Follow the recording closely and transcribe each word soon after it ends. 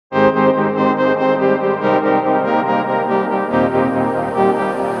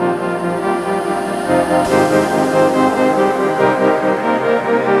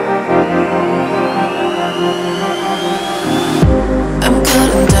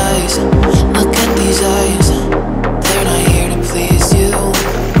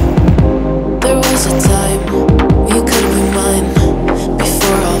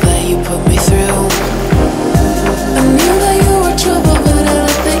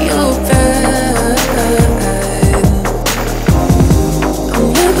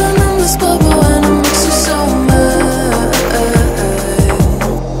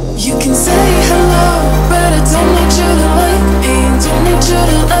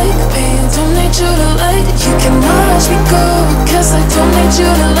like me, don't need you to like. You can watch me go, cause I don't need you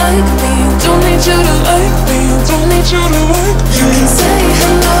to like me, don't need you to like me, don't need you to like. You can say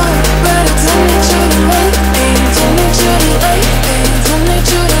hello, but I don't need you to like me, don't need you to like me, don't need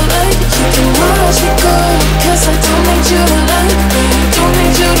you to like. You can watch me go, cause I don't need you to like me, don't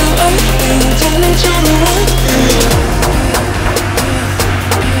need you to like me, don't need you to like me.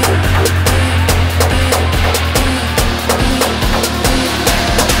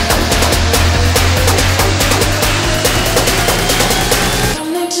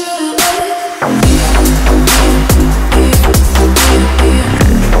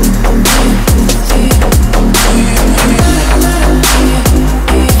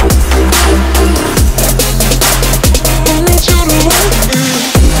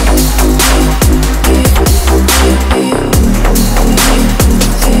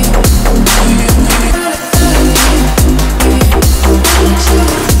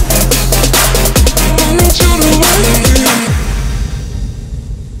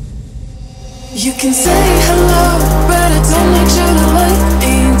 You can say hello, but I don't need you to like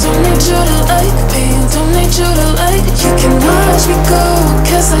me, don't need you to like me, don't need you to like. You can watch me go,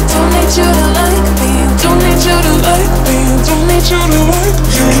 cause I don't need you to like me, don't need you to like me, don't need you to like.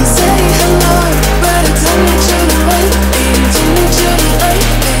 You can say hello, but I don't need you to like me, don't need you to like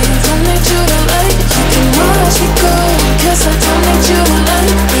me, don't need you to like. You can watch me go, cause I don't need you to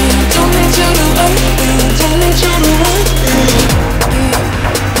like me, don't need you to like me, don't need you to like me.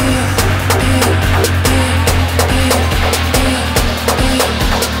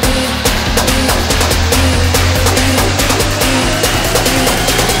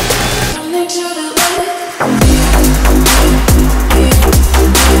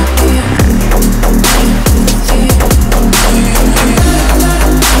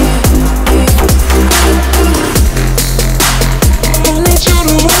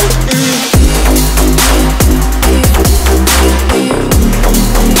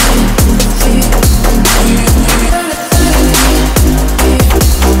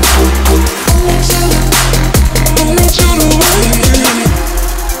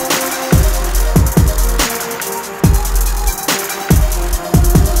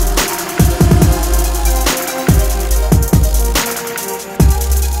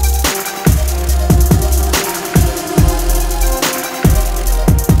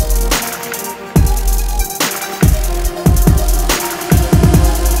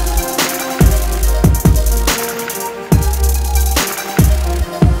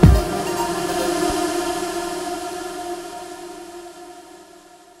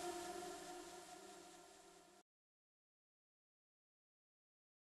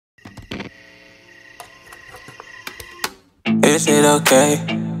 Is it okay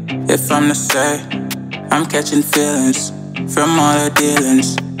if I'm to say I'm catching feelings from all the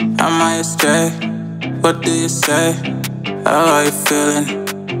dealings? Am I astray? What do you say? How are you feeling?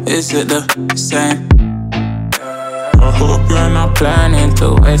 Is it the same? I hope you're not planning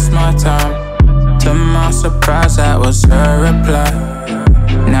to waste my time. To my surprise, that was her reply.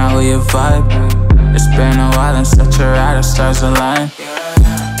 Now we vibe. It's been a while and such a ride, the stars align.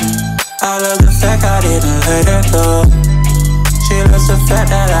 I love the fact I didn't let her go. She loves the fact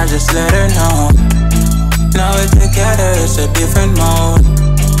that I just let her know. Now we're together, it's a different mode.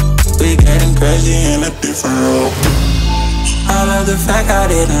 We getting crazy in a different role. I love the fact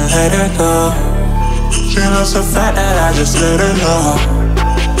I didn't let her go. She loves the fact that I just let her know.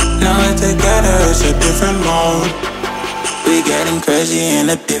 Now we're together, it's a different mode. We getting crazy in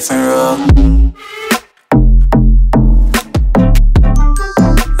a different role.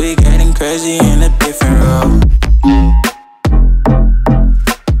 We getting crazy in a different role.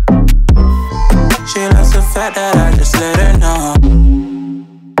 She loves the fact that I just let her know.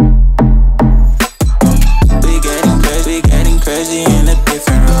 We getting crazy in a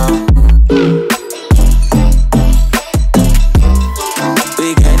different role.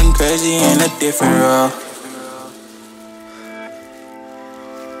 We getting crazy in a different role.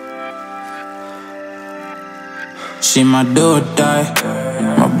 She my do or die,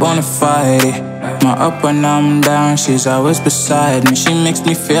 my bona fide. My up when I'm down, she's always beside me. She makes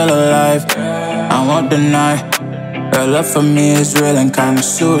me feel alive, I won't deny. Her love for me is real and kinda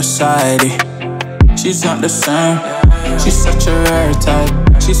suicide-y. She's not the same, she's such a rare type.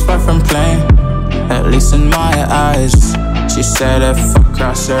 She's far from plain, at least in my eyes. She said if I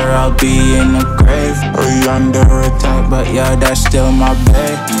cross her, I'll be in the grave or under her type, but yeah, that's still my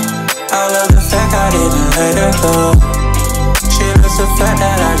babe. I love the fact I didn't let her go. She loves the fact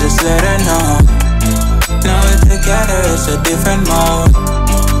that I just let her know. Now we're together, it's a different mode.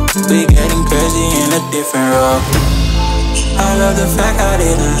 We getting crazy in a different role. I love the fact I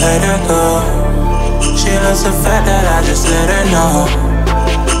didn't let her go. She loves the fact that I just let her know.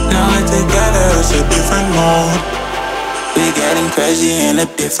 Now we're together, it's a different mode. We getting crazy in a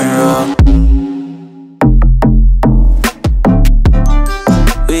different role.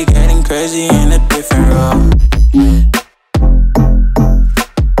 We getting crazy in a different role.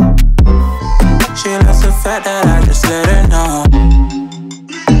 She loves the fact that I just let her know.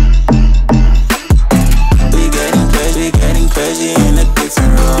 We getting crazy in a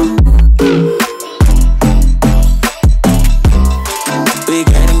different role. We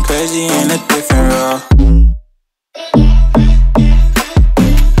getting crazy in a different role.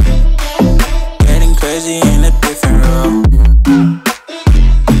 Getting crazy in a different role.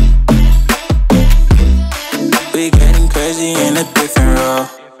 We getting crazy in a different role.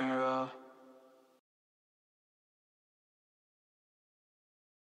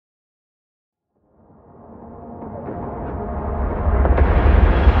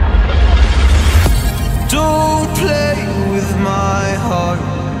 Don't play with my heart.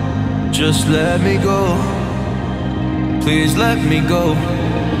 Just let me go. Please let me go.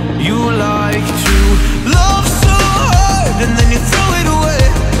 You like to love so hard and then you throw it away.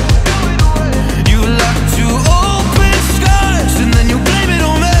 You like to open skies and then you blame it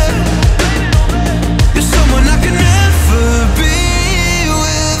on me. You're someone I can never be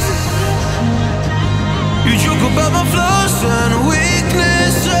with. You joke about my flaws and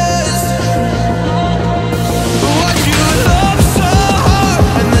weaknesses. Why'd you love so hard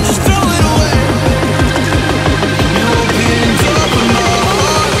and then just throw it away? You opened up my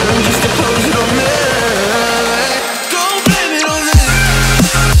heart and just to close it on me. Don't blame it on me.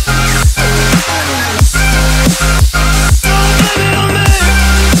 Don't blame it on me.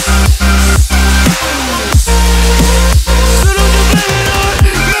 So don't you blame it on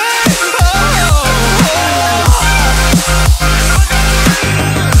me.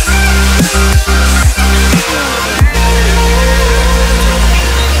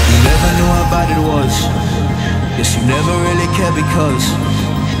 You never knew how bad it was. Yes, you never really cared because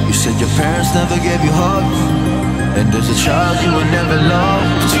you said your parents never gave you hugs, and as a child you were never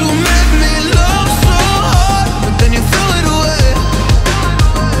loved. You made me love so hard, but then you threw it away.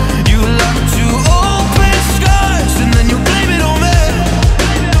 You like to open skies and then you blame it on me.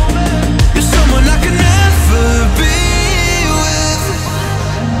 You're someone I can never be with.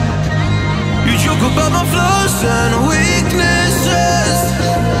 You joke about my flaws and weaknesses.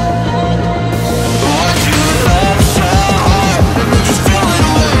 Why'd you love so hard and then just throw it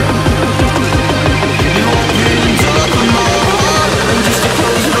away? You opened up my heart and just to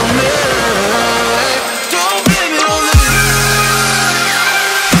close it on me. Don't blame it on me.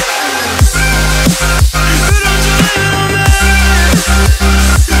 Don't you blame it on me.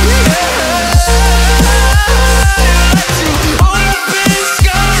 Yeah. You like to open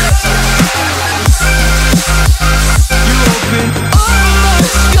skies. You open all my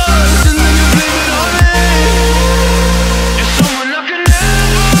skies and then you blame it on me. You're someone I can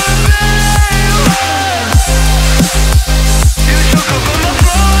never be with. You took up all my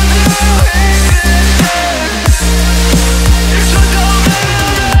flaws and weaknesses. So don't blame it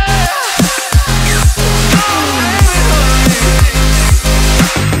on me.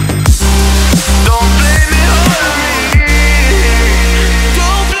 Don't blame it on me.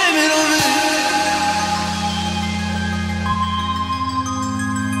 Don't blame it on me.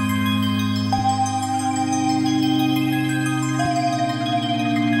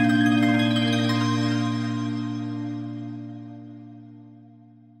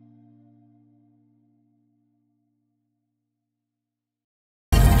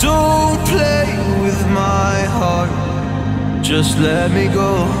 Don't play with my heart. Just let me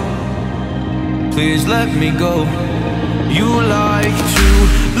go. Please let me go. You like